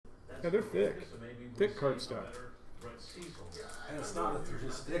Yeah, they're thick. Thick cardstock. And it's not that they're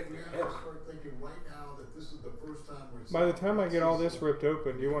just thick, they're heavy. By the time I get all this ripped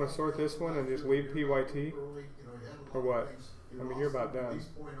open, do you want to sort this one and just leave PYT? Or what? I mean, you're about done.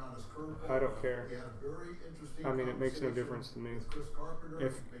 I don't care. I mean, it makes no difference to me.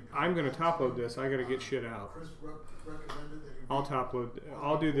 If I'm going to top load this, I got to get shit out. I'll top load.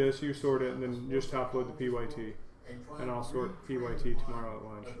 I'll do this, you sort it, and then just top load the PYT. And I'll sort PYT tomorrow at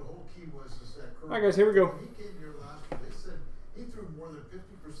lunch. Alright guys, here we go. He threw more than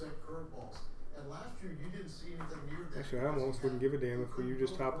 50% curveballs. And last year you didn't see anything near that. Actually, I almost wouldn't give a damn if you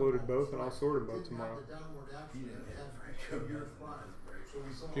just top loaded both and I'll sort them both tomorrow. Did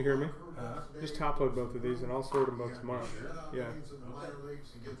you hear me? Just top load both of these and I'll sort them both tomorrow. Yeah.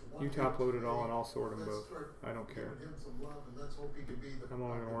 You top load it all and I'll sort them both. I don't care. I'm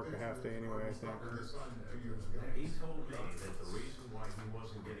only going to work a half day anyway, I think. He told me that the reason why he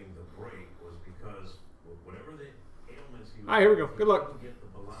wasn't getting the break was because whatever the ailments he was, alright, here we go. Good luck. Get the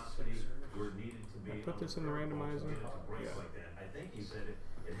velocity where it needed to be. Put this in the randomizer. Yeah. Like that. I think he said it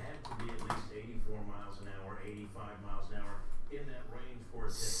had to be at least 84 miles an hour, 85 miles an hour, in that range for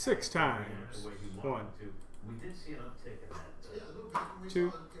it to 6 times. The way he 1, we did see an uptick in that.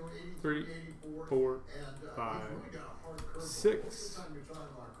 2, 3, 4, 5, 6.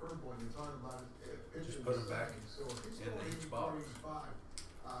 Just put them back in each box.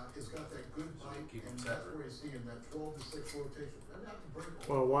 It's got that good bite, and that's where you see him, that 12 to 6 rotation.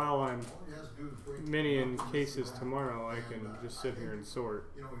 Well, while I'm mini-in cases tomorrow, I can just sit here and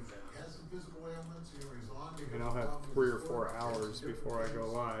sort. And I'll have 3 or 4 hours before I go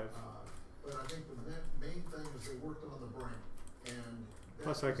live. But I think the main thing is they worked on the brain. And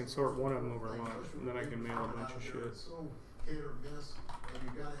plus I can sort one of them over lunch, and then I can mail a bunch of shit. It's so hit or miss, and you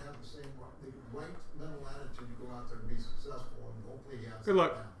got to have the right mental attitude to go out there and be successful, and hopefully he has. Good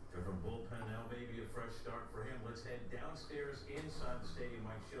luck. From bullpen now, maybe a fresh start for him. Let's head downstairs inside the stadium.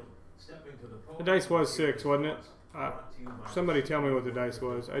 Mike Schilt stepping to the pole. The dice was 6, wasn't it? Somebody tell me what the dice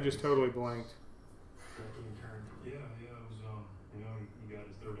was. I just totally blanked. Yeah, it was, you know, he got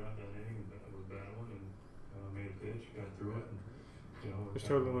his third out that inning, that was a bad one, and made a pitch, got through it, and, you know. Just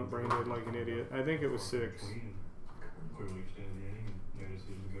totally went brain dead like an idiot. I think it was 6. Clearly extended the inning, and made a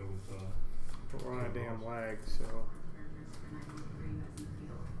decision to go with, But we're on a damn lag, so.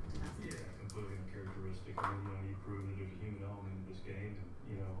 Yeah, completely uncharacteristic. I mean, you know, you prove that there's a human element in this game, and,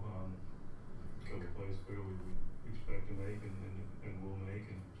 you know, a couple of plays clearly we expect to make and will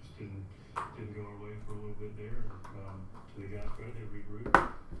make, and just didn't go our way for a little bit there. To the guys' credit, they regrouped,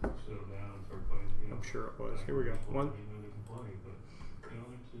 settled down, and started playing. You know, I'm sure it was. Here we go. 1, you know, they can play, but you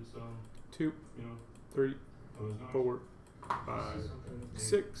know, it's 2, you know, 3, well, it's nice. 4, 5,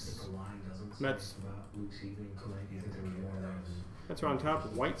 6. Mets. Mets are on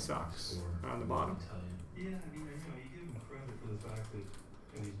top. White Sox on the bottom. Yeah, I mean, you know, you give him credit for the fact that,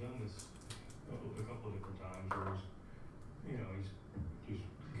 and he's done this a couple of different times, where he's, you know, he's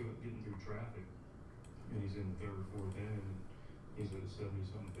just getting through traffic, and he's in the 3rd or 4th inning, and he's at a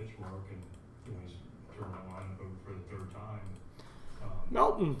 70-something pitch mark, and you know, he's turning that lineup over for the 3rd time.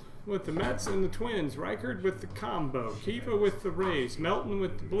 Melton with the Mets and the Twins. Reichard with the combo. Kiva with the Rays. Melton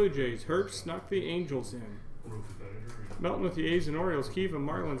with the Blue Jays. Herbst snuck the Angels in. Melton with the A's and Orioles. Kiva,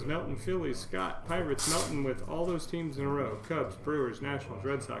 Marlins, Melton, Phillies, Scott, Pirates. Melton with all those teams in a row. Cubs, Brewers, Nationals,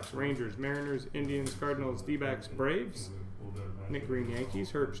 Red Sox, Rangers, Mariners, Indians, Cardinals, D-backs, Braves. Nick Green,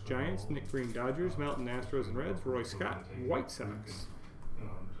 Yankees. Herbst, Giants. Nick Green, Dodgers. Melton, Astros and Reds. Roy Scott, White Sox.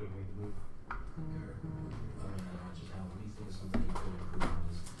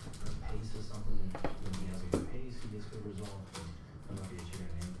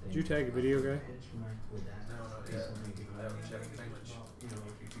 Did you tag a video guy?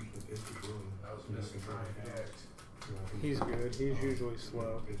 He's good. He's usually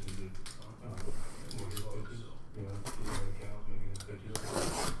slow.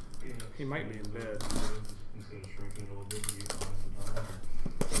 He might be in bed.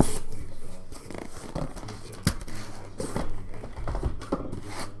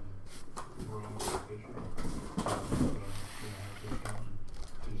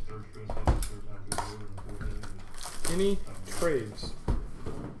 Any trades?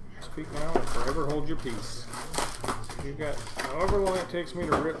 Speak now or forever hold your peace. You got however long it takes me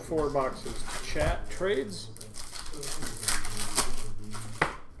to rip 4 boxes. Chat trades?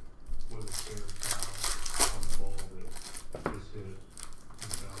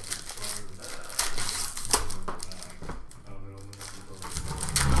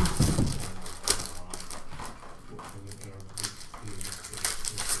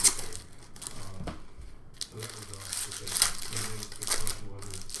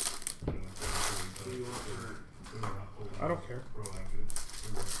 I don't care. proactive.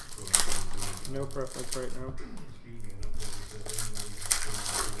 No preference right now.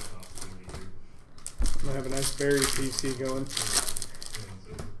 I'm gonna have a nice berry PC going.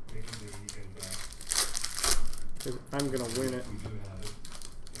 Cause I'm gonna win it.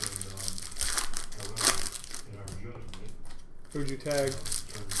 Who'd you tag?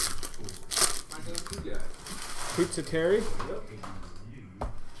 Pootsa Terry?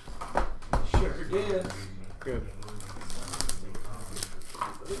 Sure did. Good.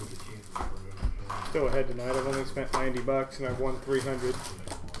 Still ahead tonight. I've only spent $90 and I've won 300.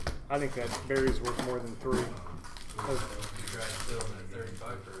 I think that berry's worth more than 3.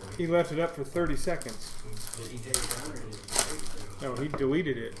 He left it up for 30 seconds. Did he take it down or did he take it? No, he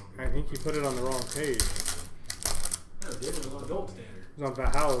deleted it. I think he put it on the wrong page. No, it did. It was on Gold Standard. It was on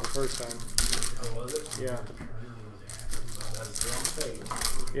Valhalla the first time. Oh, was it? Yeah. That's the wrong page.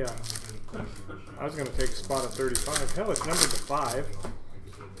 Yeah. I was going to take a spot at 35. Hell, it's numbered to 5.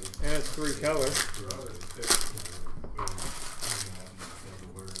 And it's 3 color.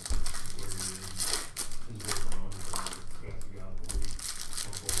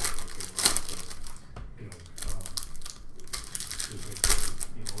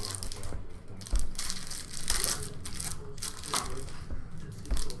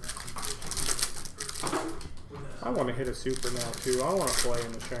 I want to hit a super now too. I want to play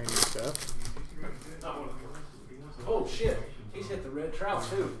in the shiny stuff. Oh shit! He's hit the red trout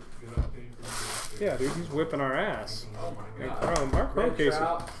too. Yeah, dude, he's whipping our ass. Oh my Hey, god! Chrome, our Chrome Red cases.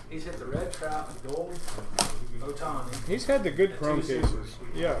 trout. He's hit the red trout, the gold, Otani. He's had the good Chrome cases.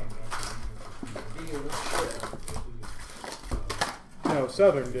 Yeah. He gave us shit. No,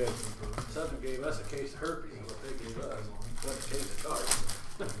 Southern did. Southern gave us a case of herpes. Is what they gave us. What a case of cards.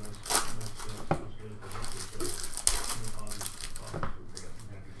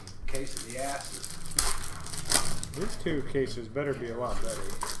 Case of the asses. These 2 cases better be a lot better.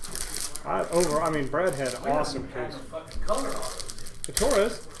 I mean, Brad had awesome cases. Fucking color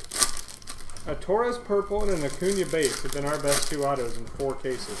autos. A Torres purple and an Acuna base have been our best 2 autos in 4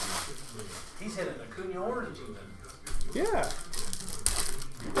 cases. He's hit an Acuna orange even. Yeah.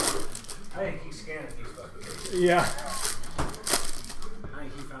 I think he's scanning these fucking cases. Yeah. I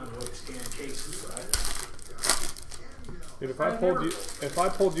think he found a way to scan cases, right? Dude, if I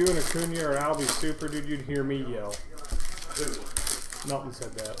pulled you an Acuna or Albie Super, dude, you'd hear me yell. Melton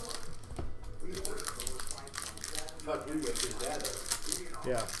said that. Fuck, we whipped his dad up.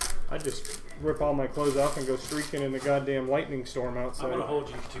 Yeah. I'd just rip all my clothes off and go streaking in the goddamn lightning storm outside. I'm gonna hold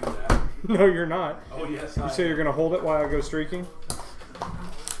you to that. No, you're not. Oh yes, You I say am. you're gonna hold it while I go streaking?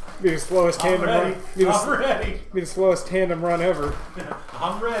 Be the slowest tandem ready. run. Be I'm ready. the slowest tandem run ever.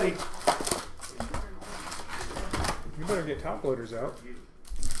 I'm ready. You better get top loaders out. Get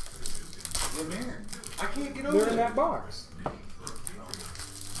in here. I can't get over They're in there. that box.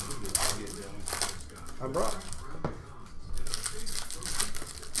 I brought.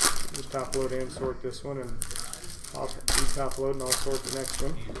 Just top load and sort this one, and I'll top load and I'll sort the next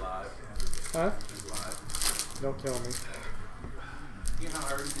one. He's live. Huh? He's live. Don't tell me. You know how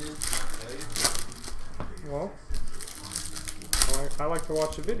hard he did? Well, I like to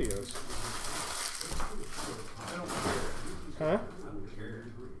watch the videos. I don't care. Huh? I don't care.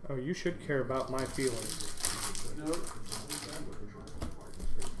 Oh, you should care about my feelings. Nope.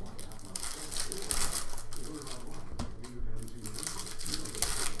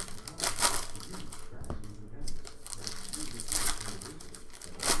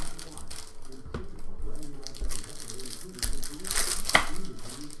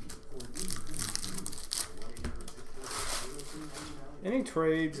 Any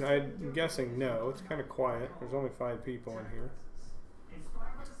trades? I'm guessing no. It's kind of quiet. There's only 5 people in here.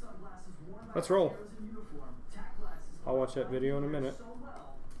 Let's roll. I'll watch that video in a minute.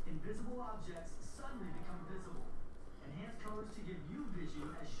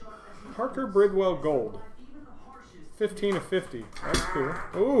 Parker Bridwell Gold. 15 of 50. That's cool.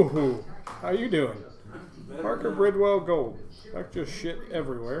 Ooh, how you doing? Parker Bridwell Gold. That's just shit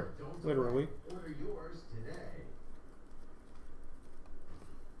everywhere. Literally.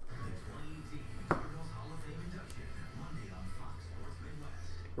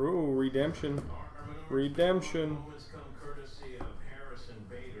 Ooh, redemption. Redemption.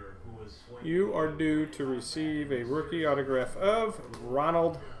 You are due to receive a rookie autograph of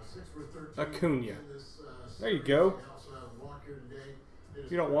Ronald Acuna. There you go.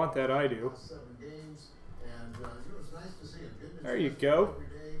 If you don't want that, I do. There you go.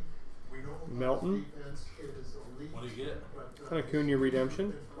 Melton. What do you get? An Acuna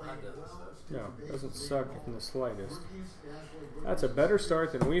redemption. No, doesn't suck in the slightest. That's a better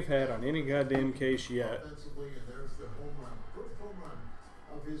start than we've had on any goddamn case yet.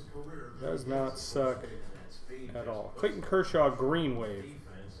 Does not suck at all. Clayton Kershaw, Green Wave.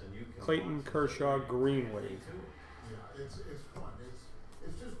 Clayton Kershaw, Green Wave. Yeah, it's fun.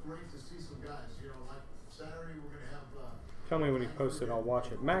 It's just great to see some guys. You know, like Saturday we're gonna have. Tell me when he posted, I'll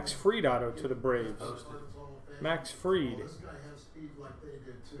watch it. Max Fried auto to the Braves. Max Fried. This guy has speed like they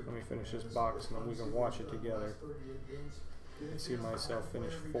did too. Let me finish this box and then we can watch it together. I see myself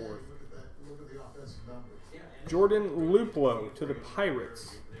finish fourth. Look at the offensive numbers. Jordan Luplow to the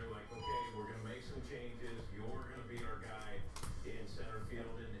Pirates. They're like, okay, we're going to make some changes. You're going to be our guy in center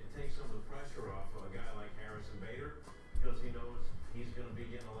field. And it takes some of the pressure off of a guy like Harrison Bader because he knows he's going to be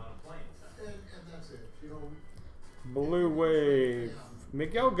getting a lot of playing time. And that's it. You know, Blue Wave.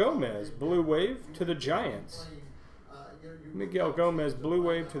 Miguel Gomez, Blue Wave to the Giants. Miguel Gomez, Blue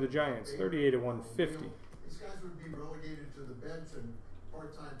Wave to the Giants, 38 of 150. These guys would be relegated to the bench and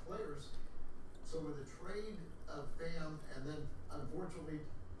part-time players. So with a trade of Pham, and then unfortunately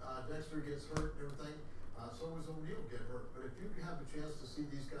Dexter gets hurt and everything, so was O'Neill get hurt. But if you have a chance to see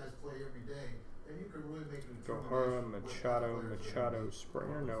these guys play every day, then you can really make a Gohara, Machado,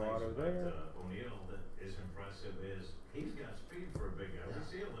 Springer, no auto there. O'Neill that is impressive is he's got speed for a big guy. We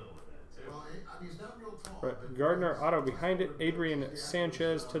see a little of that too. Well, I mean, he's not real tall. Brett but Gardner auto behind it. Adrian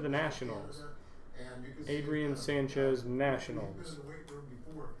Sanchez to the Nationals. Adrian Sanchez, Nationals. He's been in the weight room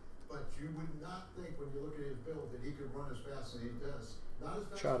before, but you would not think when you look at his build that he could run as fast as he does. Not as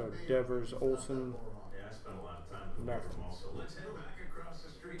fast Machado, as Bader, Devers, but he's not Olsen. that far off. Yeah, I spent a lot of time with Nothing. him also. Let's head back across the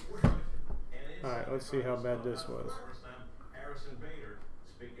street. Alright, let's see how bad this was. First time, Harrison Bader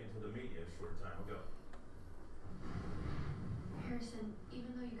speaking to the media a short time ago. Harrison,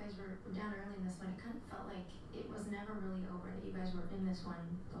 even though you guys were down early in this one, it kind of felt like it was never really over, that you guys were in this one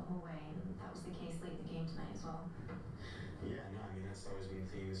the whole way, and that was the case late in the game tonight as well. Yeah, no, I mean, that's always been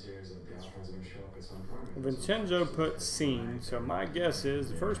the theme this year is that the offense is going to show up at some point. Vincenzo put Scene, so my guess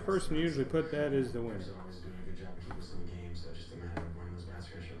is the first person to usually put that is the winner. He's always doing a good job of keeping us in the game, so it's just a matter of when those bats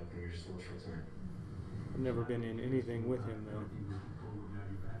are going to show up, and we're just a little short tonight. I've never been in anything with him though.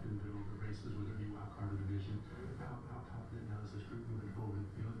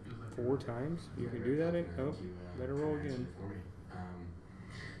 Four times? You can do that in? Oh, better roll again.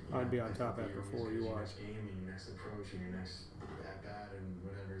 I'd be on top after four. You watch. Game and your next approach and your next at bat and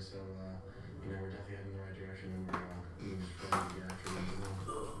whatever. So you know we're definitely heading in the right direction, and we're moving forward to get after them as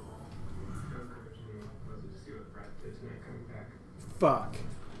well. Fuck.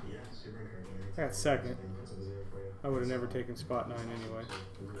 Yeah, super encouraging. That's second. I would have never taken spot 9 anyway.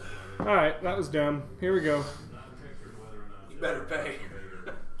 Alright, that was dumb. Here we go. You better pay.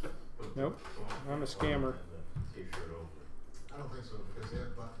 Nope. I'm a scammer. I don't think so, because they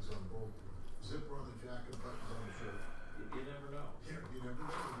have buttons on both. Zipper on the jacket, buttons on the shirt. You never know. Yeah, you never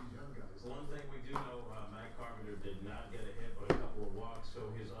know with these young guys. One thing we do know, Matt Carpenter did not get a hit, but a couple of walks, so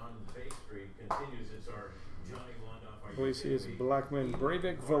his on-base streak continues. It's our Johnny Londoff. Police is Blackman.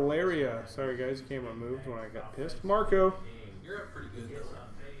 Breivik Valeria. Sorry guys, camera moved when I got pissed. Marco. You're up pretty good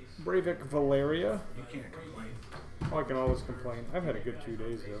though. Breivik Valeria. You can't complain. Oh, I can always complain. I've had a good 2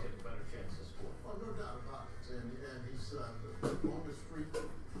 days though. Well, no doubt about it. And he's the longest streak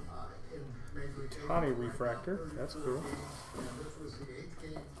in Major League Tawny Baseball. refractor. That's cool. And this was the 8th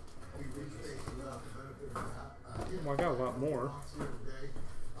game we reached base without the benefit of hit. Oh, I got a lot more. As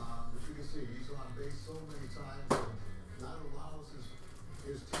you can see, he's on base so many times, and that allows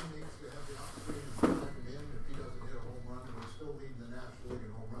his teammates to have the opportunity to drive him in. If he doesn't hit a home run, we're still leading the National League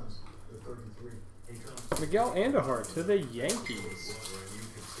in home runs at 33. Miguel Andujar to the Yankees.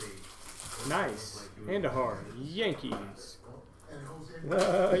 Nice. Andujar, Yankees. And Jose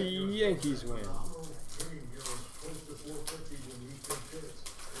The Yankees win. phenomenal hitting, close to 450 when he took hits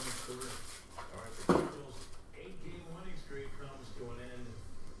in his career. All right, the Cardinals' 8-game winning streak comes to an end.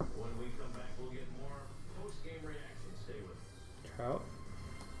 When we come back, we'll get more post-game reactions. Stay with us. Trout.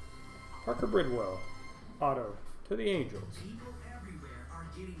 Parker Bridwell, auto to the Angels. People everywhere are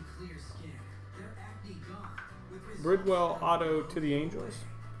getting clear skin. Their acne gone. With results Bridwell, auto to the Angels.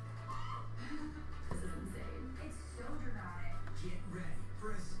 This is insane. It's so dramatic. Get ready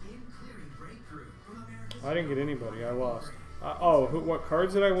for a skin clearing breakthrough from America's I didn't get anybody. I lost. What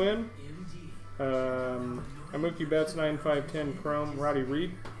cards did I win? MD. Mookie Betts 9/5/10 Chrome. Rowdy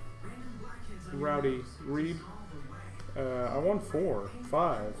Reed. Random blackheads on your Rowdy nose Reed. all the way. I won 4,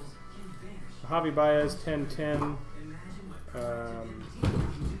 5. Can vanish. Javi Baez 10/10. Imagine what Um, can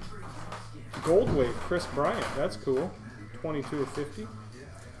do for your skin. Gold Wave Chris Bryant. That's cool. 22 of 50.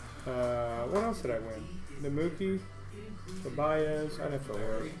 What else did I win? The Mookie. The Baez. I'd have to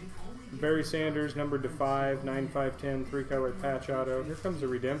look. Barry Sanders numbered to 5. 9/5/10 3-color patch auto. Here comes the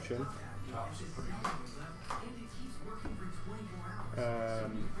redemption.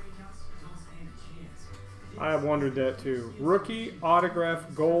 I wondered that too. Rookie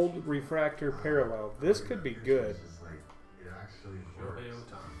autograph gold refractor parallel. This could be good.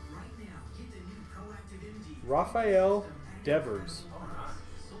 Raphael Devers.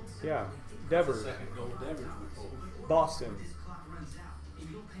 Yeah, Devers. Boston.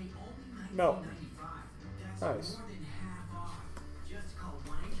 Melton. Nice.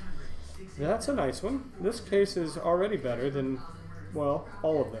 That's a nice one. This case is already better than, well,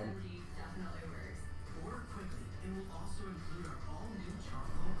 all of them.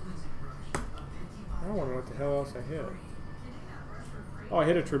 I wonder what the hell else I hit. Oh, I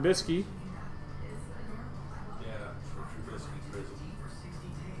hit a Trubisky. Yeah, Trubisky.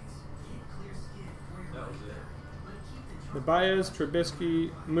 That was it. The Baez,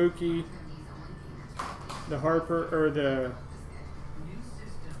 Trubisky, Mookie, the Harper, or the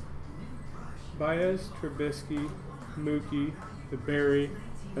Baez, Trubisky, Mookie, the Berry,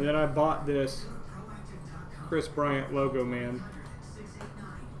 and then I bought this Chris Bryant logo, man.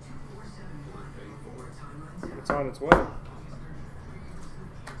 It's on its way.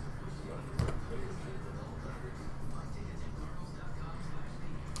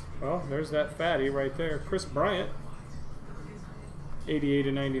 Well, there's that fatty right there. Chris Bryant,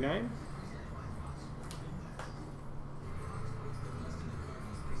 88/99.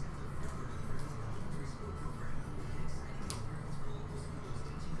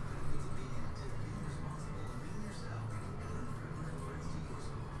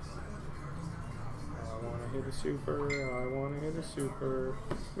 Hit a super. I want to hit a super.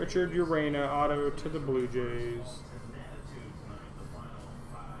 Richard Urena auto to the Blue Jays.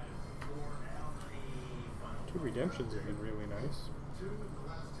 2 redemptions have been really nice.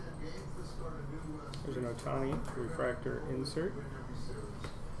 There's an Ohtani refractor insert.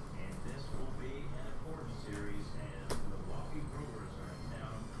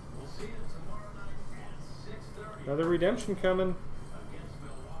 Another redemption coming.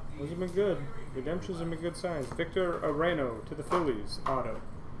 Those have been good. Redemptions have been good signs. Victor Areno to the Phillies, auto.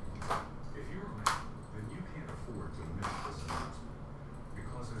 If you're a man, then you can't afford to miss this announcement.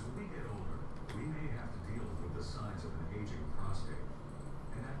 Because as we get older, we may have to deal with the signs of an aging prostate.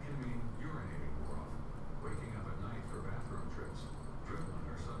 And that can mean urinating more often, waking up at night for bathroom trips, dribbling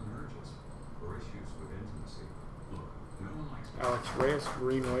or sudden urges, or issues with intimacy. Look, no one likes Alex Reyes,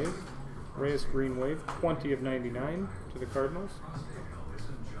 Green Wave. Reyes, Green Wave, 20/99 to the Cardinals.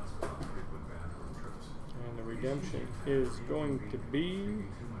 And the redemption is going to be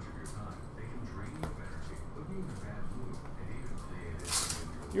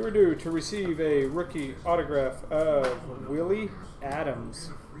you are due to receive a rookie autograph of Willie Adams.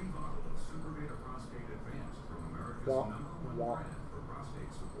 Womp, womp.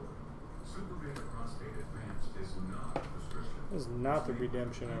 This is not the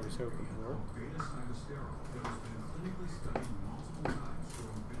redemption I was hoping for.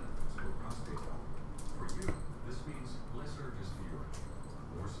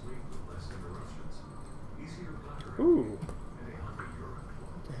 Ooh.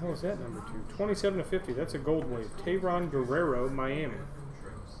 What the hell is that number 2? 27/50. That's a gold wave. Tayron Guerrero, Miami.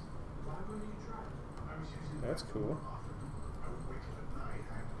 That's cool.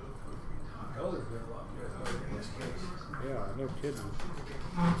 Yeah, no kidding.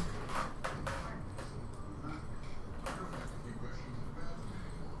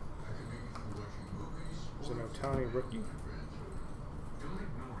 There's an Ohtani rookie.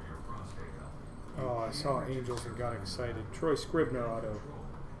 Oh, I saw Angels and got excited. Troy Scribner auto.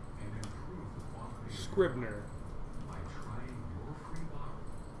 Scribner.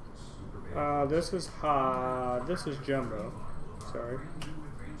 This is Jumbo. Sorry.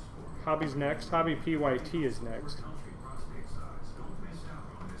 Hobby's next. Hobby PYT is next.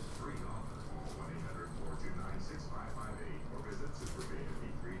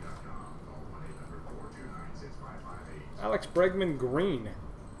 Alex Bregman Green.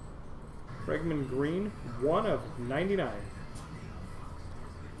 Bregman Green, 1/99.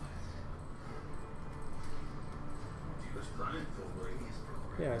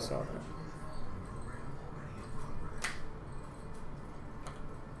 Yeah, I saw that.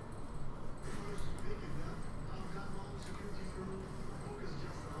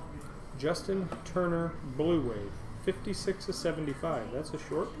 Justin Turner Blue Wave, 56/75. That's a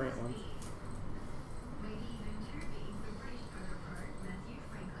short print one.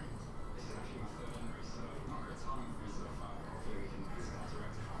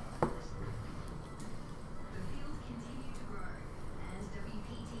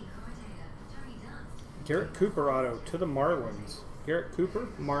 Garrett Cooper auto to the Marlins. Garrett Cooper,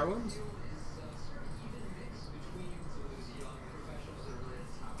 Marlins.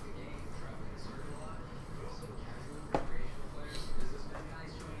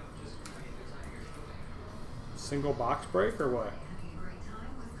 single box break or what?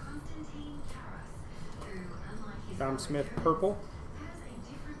 Dom Smith purple.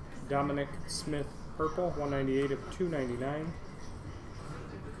 Dominic Smith purple, 198 of 299.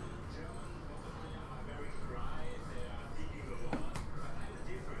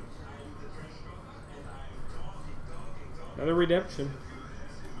 Another redemption.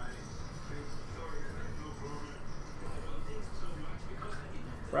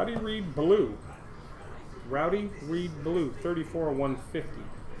 Rowdy Reed blue. Rowdy Reed blue, 34 of 150.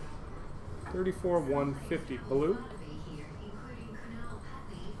 34 of 150 blue.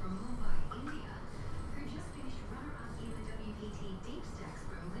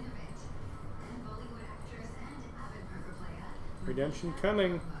 Redemption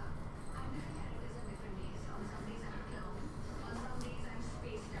coming.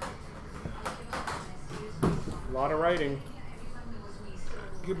 A lot of writing.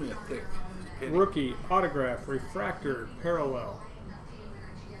 Give me a thick penny. Rookie autograph refractor parallel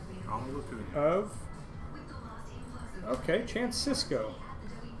I'm looking at of. Okay, Chance Cisco.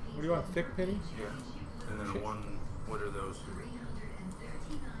 What do you want? Thick penny? Yeah. And then one. What are those?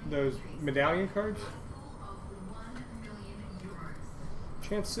 Those medallion cards.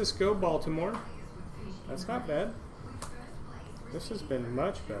 Chance Cisco, Baltimore. That's not bad. This has been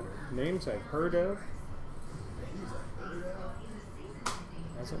much better. Names I've heard of.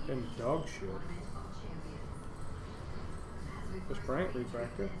 Hasn't been dog shit. Chris Bryant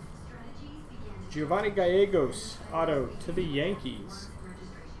refractor. Giovanni Gallegos auto to the Yankees.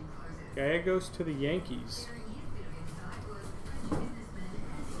 Gallegos to the Yankees.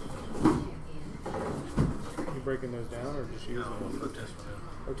 You breaking those down or just using them? Put this one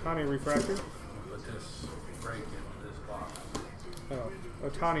in. Otani refractor. Put this break into this box. Oh,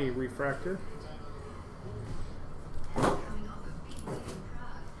 Otani refractor.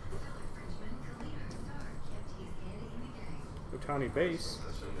 Otani base.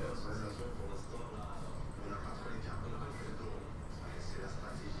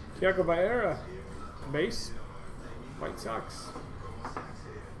 Thiago Vieira base. White Sox.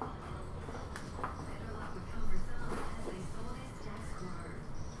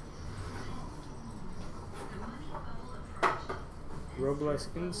 Robles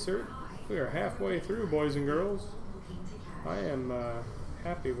insert. We are halfway through, boys and girls. I am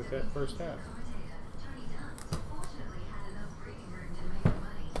happy with that first half.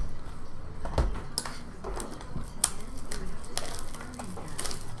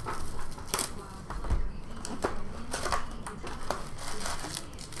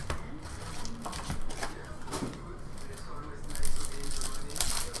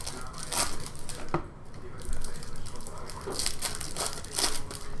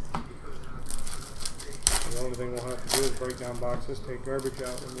 The only thing we'll have to do is break down boxes, take garbage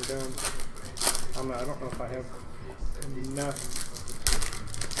out when we're done. I don't know if I have enough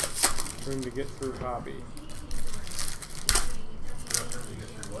room to get through hobby.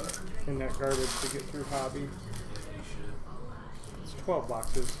 In that garbage to get through hobby. It's 12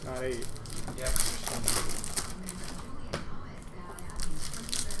 boxes, not 8. Yeah.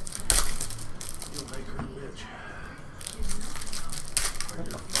 You'll make her a bitch.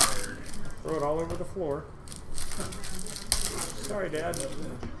 Throw it all over the floor. Sorry, Dad.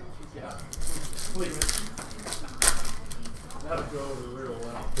 Yeah. Leave it. That'll go over real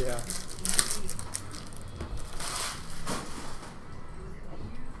well. Yeah.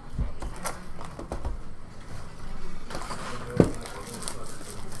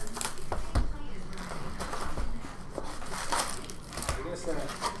 I guess that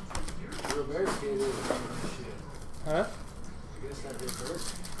reverse kid is shit. Huh? I guess that reverse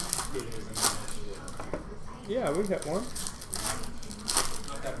kid is shit. Yeah, we hit one.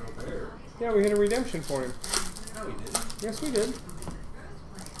 Not that Robert. Yeah, we hit a redemption for him. No, he didn't. Yes, we did.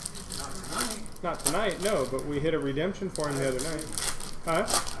 Not tonight. Not tonight, no, but we hit a redemption for him the other night. Huh? I don't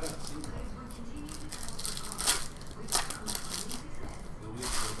see that. Luis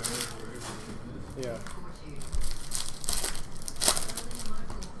Robert, wherever he is. Yeah.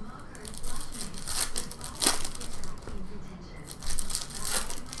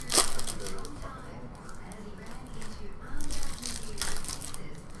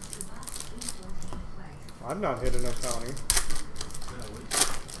 I've not hit an Otani.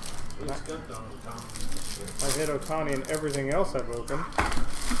 We stepped on Tom. I've hit Otani and everything else I've opened.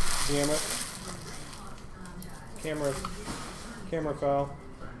 Damn it. Camera foul.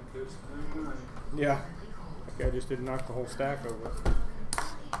 Yeah. Okay, I just didn't knock the whole stack over.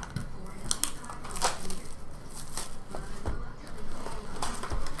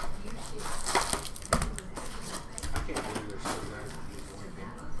 I can't believe there's so many.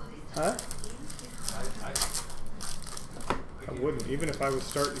 Huh? Even if I was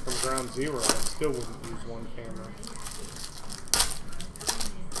starting from ground zero, I still wouldn't use one camera.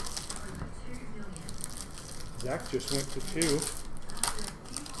 Zach just went to 2.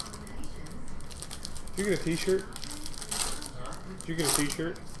 Did you get a t-shirt? Did you get a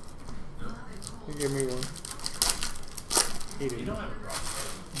t-shirt? He gave me one. He didn't. You don't have a problem.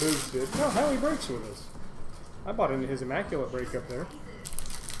 Boogs did. No, Howie breaks with us. I bought into his Immaculate break up there.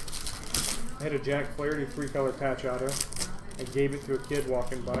 I had a Jack Flaherty 3-color patch auto. I gave it to a kid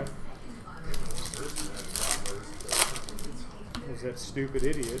walking by. Was that stupid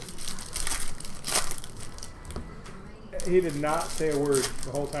idiot. He did not say a word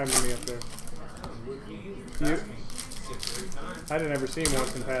the whole time to me up there. You? I didn't ever see him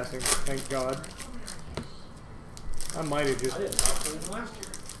once in passing, thank God. I might have just... I didn't talk to him last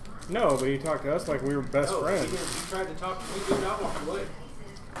year. No, but he talked to us like we were best friends. He tried to talk to me, dude. I walked away.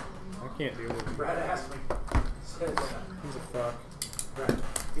 I can't deal with him. Brad asked me. Said, He's a fuck. Brad,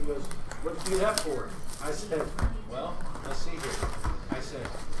 he goes, what did you do that for? I said, well, let's see here. I said,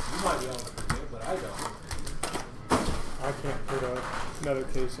 you might be able to forgive, but I don't. I can't put another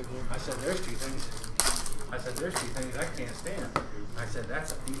case in here. I said, there's two things I can't stand. I said,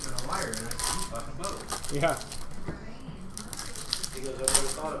 that's a thief and a liar, and I said, you fucking both. Yeah. He goes, I never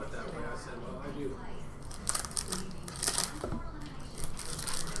thought of it that way. I said, well, I do.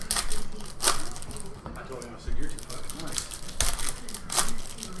 I told him, I said, you're too fucking nice.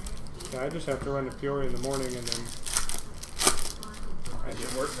 Yeah, I just have to run to Peoria in the morning and then... I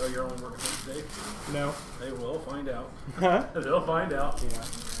didn't work. No, you're only working Wednesday. No. They will find out. Huh? They'll find out. Yeah.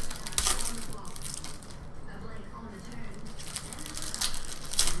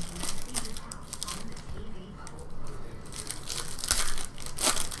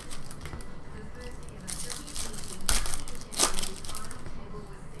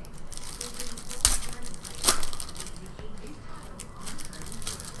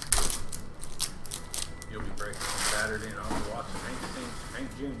 You'll be breaking on Saturday, and I'll be watching Hank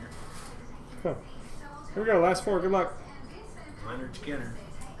Jr. Huh. Here we go, last 4, good luck. Leonard Skinner.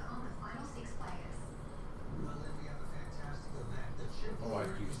 My wife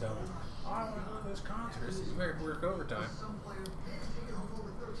keeps telling me, I want to go to this concert. This is very work overtime.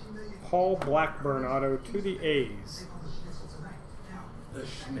 Paul Blackburn auto to the A's. The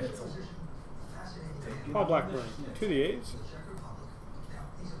Schnitzel. Paul Blackburn to the A's.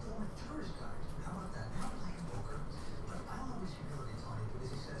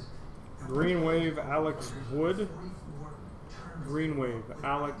 Green Wave Alex Wood. Green Wave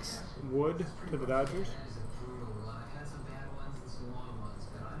Alex Wood to the Dodgers.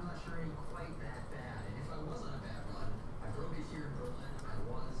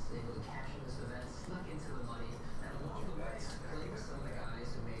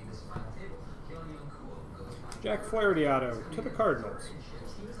 Jack Flaherty auto to the Cardinals.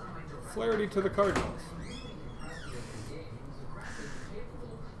 Flaherty to the Cardinals.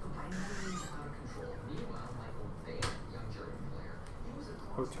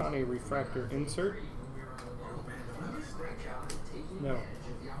 Otani refractor insert. No.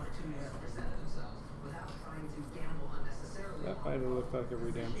 That might have looked like a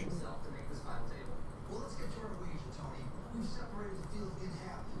redemption. Well, let's get to our wager, Tony. We've separated the field in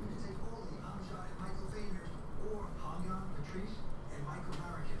half. You can take only Amjad and Michael Fainers, or Hong-Young, Patrice, and Michael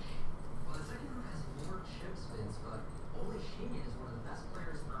Marrakesh. Well, the second group has more chip spins, but Ole Shinyan is one of the best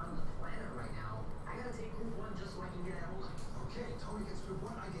players on the planet right now. I gotta take group 1 just so I can get at Ole. Okay, Tony gets group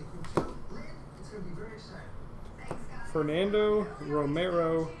 1, I get group 2. Lynn, it's going to be very exciting. Fernando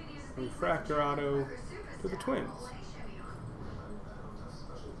Romero refractor auto to the Twins.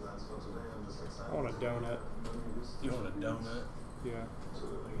 I want a donut. You want a donut? Yeah. I'll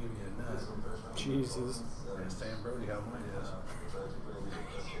give you a nut. Jesus. Ask Sam Brody how mine is.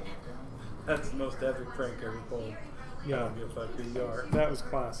 That's the most epic prank ever pulled. Yeah. I don't give a fuck who you are. That was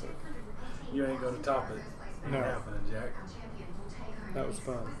classic. You ain't gonna top it. Ain't No. happening, Jack. That was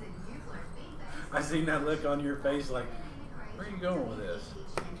fun. I seen that look on your face like, where are you going with this?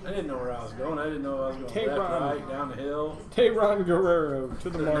 I didn't know where I was going. I didn't know I was going left, right, down the hill, Tayron Guerrero to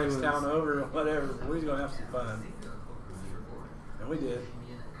the to the next town Marlins. over, whatever. But we was gonna have some fun. And we did.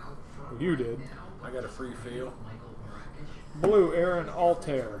 You did. I got a free feel. Blue Aaron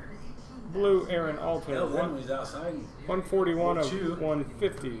Altair. Blue Aaron Altair. Hell, then we was outside. 141 of Chew.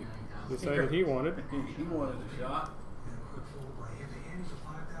 150. Decided he wanted. He wanted a shot.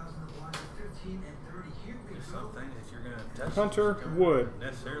 There's some things that you're gonna touch. Hunter that you Wood. don't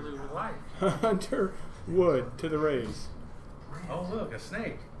necessarily would like. Hunter Wood to the Rays. Oh look, a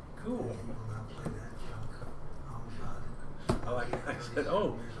snake. Cool. I said,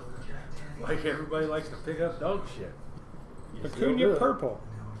 oh, like everybody likes to pick up dog shit. Acuna purple.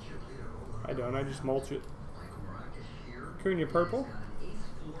 I don't. I just mulch it. Acuna purple.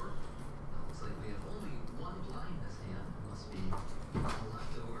 Looks like we have only one blind this hand. Must be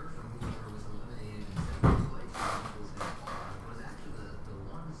leftover from whoever was eliminated in second place. Was actually the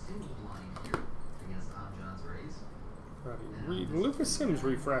one single blind here against John's Rays. Lucas Sims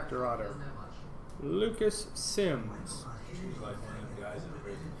refractor auto. Lucas Sims. He's like one of the guys that are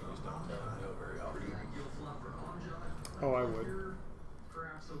very confused. Don't tell him no very often. Oh, I would.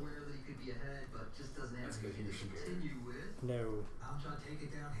 Perhaps aware that he could be ahead, but just doesn't have anything to continue with. No. Amjad take it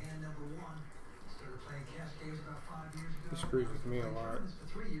down hand number 1. Started playing Cascades about 5 years ago. He screws with me a lot.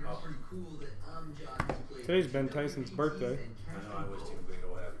 For 3 years. Pretty cool that Amjad has played. Today's Ben Tyson's birthday. I know. I wish him a big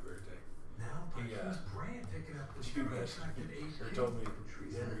old happy birthday. Now, He Brand picking up the Judas told me.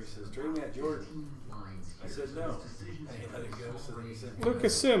 Henry says, "Dream that Jordan." I said no. And he let it go. So then he sent me.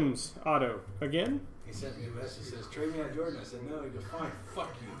 Lucas Sims auto again. He sent me a message. Says, "Trade me out Jordan." I said, "No." He goes, "Fine,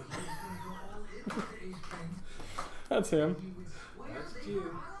 fuck you." That's him. That's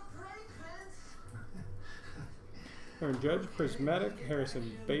you. Aaron Judge, Prismatic,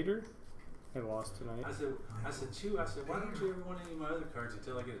 Harrison Bader. I lost tonight. I said, Chew. I said, "Why don't you ever want any of my other cards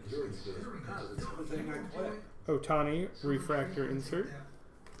until I get a Jordan?" He goes, "Because it's the only thing I collect." Otani, refractor insert.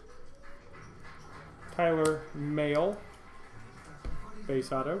 Tyler Mail,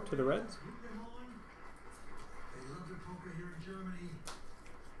 base auto to the Reds.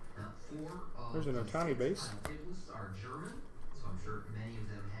 There's an Otani base. Are German, so I'm sure many of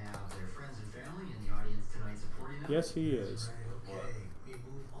them have their friends and family in the audience tonight supporting them. Yes, he is.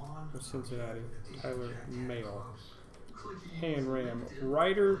 With Cincinnati, Tyler Mail. Hand Ram,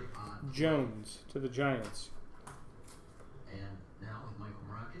 Ryder Jones to the Giants. And now with Michael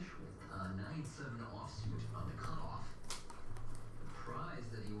Marakish with 9-7 offsuit on the cutoff. Prize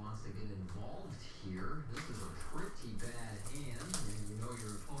that he wants to get involved here. This is a pretty bad hand, and you know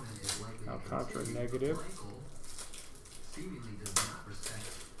your opponent is likely to Alcantara continue. negative. Michael seemingly does not respect.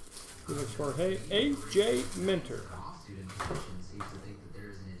 Felix Jorge, AJ Minter. Offsuit in position seems to think that there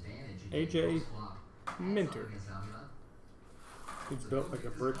is an advantage in AJ swap Minter. against Amjad. He's built like a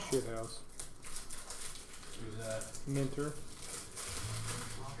brick shithouse. Who's that? Minter.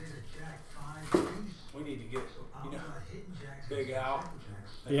 We need to get, Big Al.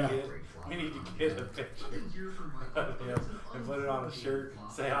 that Yeah. kid. We need to get a picture of him and put it on a shirt.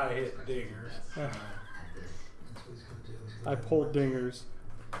 Say I hit dingers. I pulled dingers.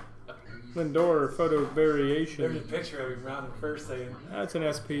 Lindor photo variation. There's a picture of him around the first saying, That's an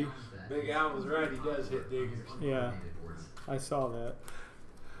SP. Big Al was right. He does hit dingers. Yeah, I saw that.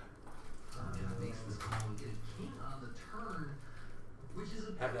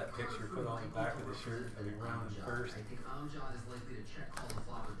 Have that picture put on the back of the shirt of him around the first. I think Amjad is likely to check call the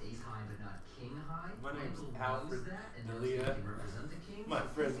flop with ace high, but not king high. My name's Michael Alfred knows that and knows Delia. he can represent the king. My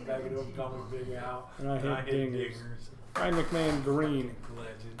friends back at home call me Big Al. And I hit dingers. dingers. Ryan McMahon Green.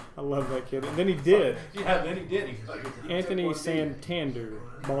 Legend. I love that kid. And then he did. Yeah, then he did. He fucking Anthony took one Santander,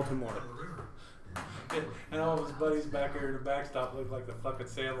 Baltimore. deep. And all of his buddies back there in the backstop looked like the fucking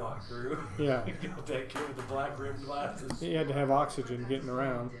Sandlot crew. Yeah. That kid with the black rimmed glasses. He had to have oxygen getting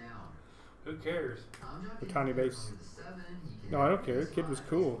around. Who cares? The tiny base. No, I don't care. The kid was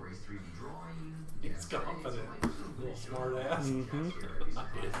cool. He's confident. Little smart ass. Mm-hmm. I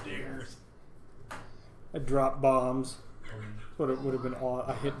hit dingers. I dropped bombs. What it would have been all.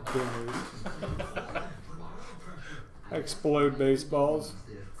 I hit dingers. I explode baseballs.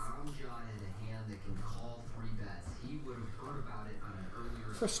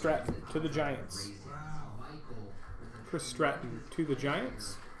 Chris Stratton to the Giants. Chris Stratton to the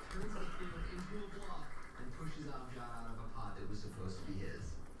Giants.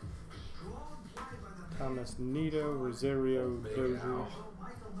 Thomas Nito, Rosario, Dozier.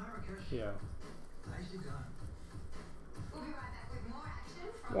 Yeah.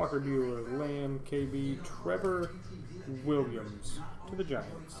 Walker Buehler, Lamb, KB, Trevor Williams to the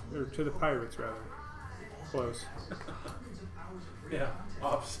Giants. Or to the Pirates, rather. Close. Yeah,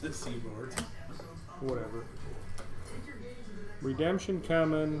 opposite seaboards. Whatever. Redemption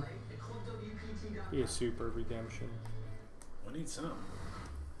coming. He is super redemption. We need some.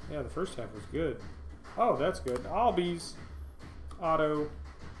 Yeah, the first half was good. Oh, that's good. Albies. Auto.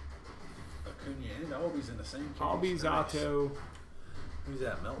 Acuna and Albies in the same case. Albies Nice. Auto. Who's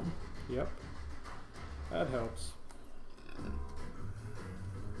that, Melton? Yep. That helps.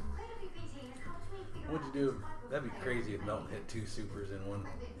 What'd you do? That'd be crazy if Melton hit 2 supers in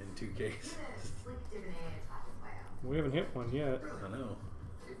 2 cases. We haven't hit one yet. I know.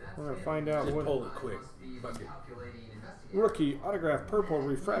 We're going to find out Just what. pull it quick. Fuck it. Rookie autograph purple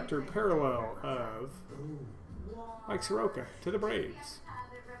refractor parallel of Mike Soroka to the Braves.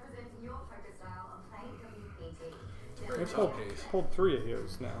 They pulled 3 of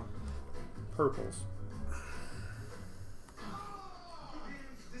his now. Purples.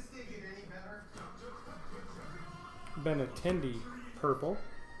 Benintendi purple.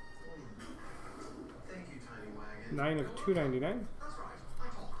 9 of 299.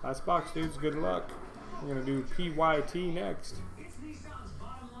 Last box, dudes. Good luck. We're gonna do PYT next.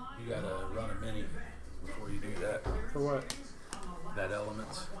 You gotta run a mini before you do that. For what? That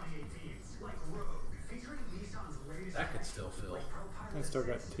Elements. That could still fill. I still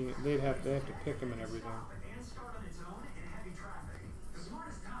got they have to pick them and everything.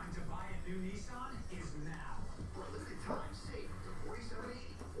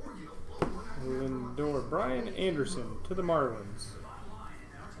 Lindor, Brian Anderson to the Marlins.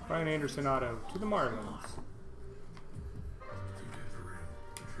 Brian Anderson auto to the Marlins.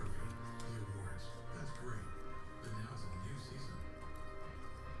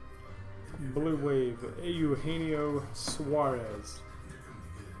 Blue Wave, Eugenio Suarez.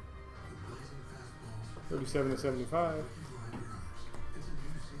 37 to 75.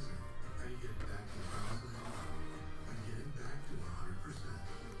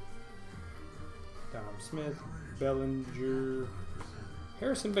 Dom Smith, Bellinger,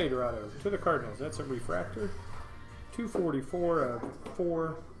 Harrison Bader auto to the Cardinals. That's a refractor. 244 of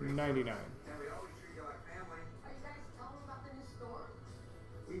 499.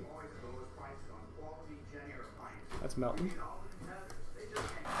 That's Melton.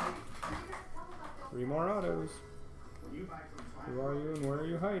 3 more autos. Who are you and where are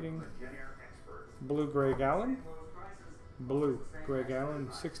you hiding? Blue Greg Allen. Blue Greg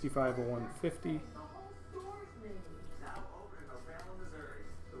Allen, 65 of 150.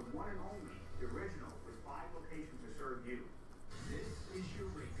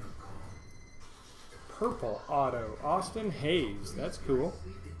 Purple auto, Austin Hayes. That's cool.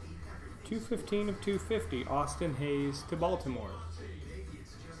 215 of 250, Austin Hayes to Baltimore.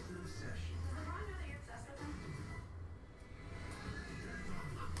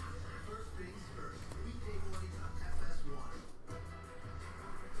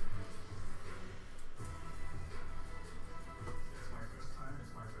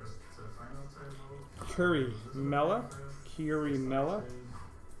 Curry Mella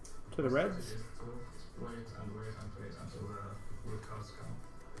to the Reds. Wait until the woodcuts come.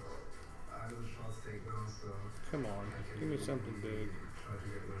 I will short take those, so come on, give me something big. Try to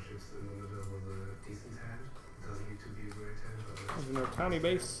get those ships in the middle with a decent hand. Doesn't need to be a great hand, but there's an Otani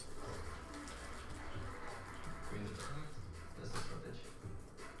base.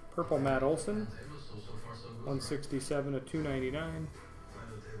 Purple Matt Olson. 167 of 299.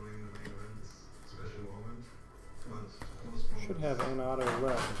 Should have an auto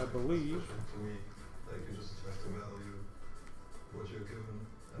left, I believe.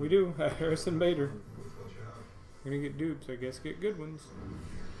 We do. Harrison Bader. We're gonna get dupes, I guess. Get good ones.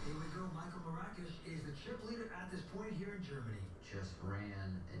 Here we go. Michael Maracus is the chip leader at this point here in Germany. Just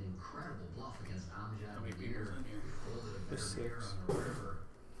ran an incredible bluff against Amjad Beer. Folded a This better beer 6. on the river.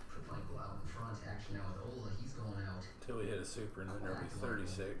 Put Michael out in front. Action now with Ola. He's going out. Till we hit a super and then there'll be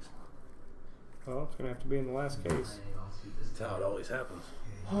 36. Well, it's gonna have to be in the last case. That's how it always happens.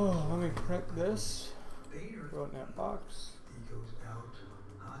 Oh, let me print this. Throw it in that box. He goes out.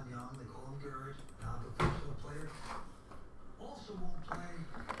 Han Young, they call him Gerd, non-professional player. Also won't play.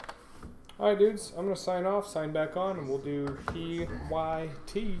 Alright, dudes. I'm gonna sign off, sign back on, and we'll do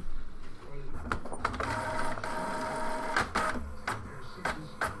PYT.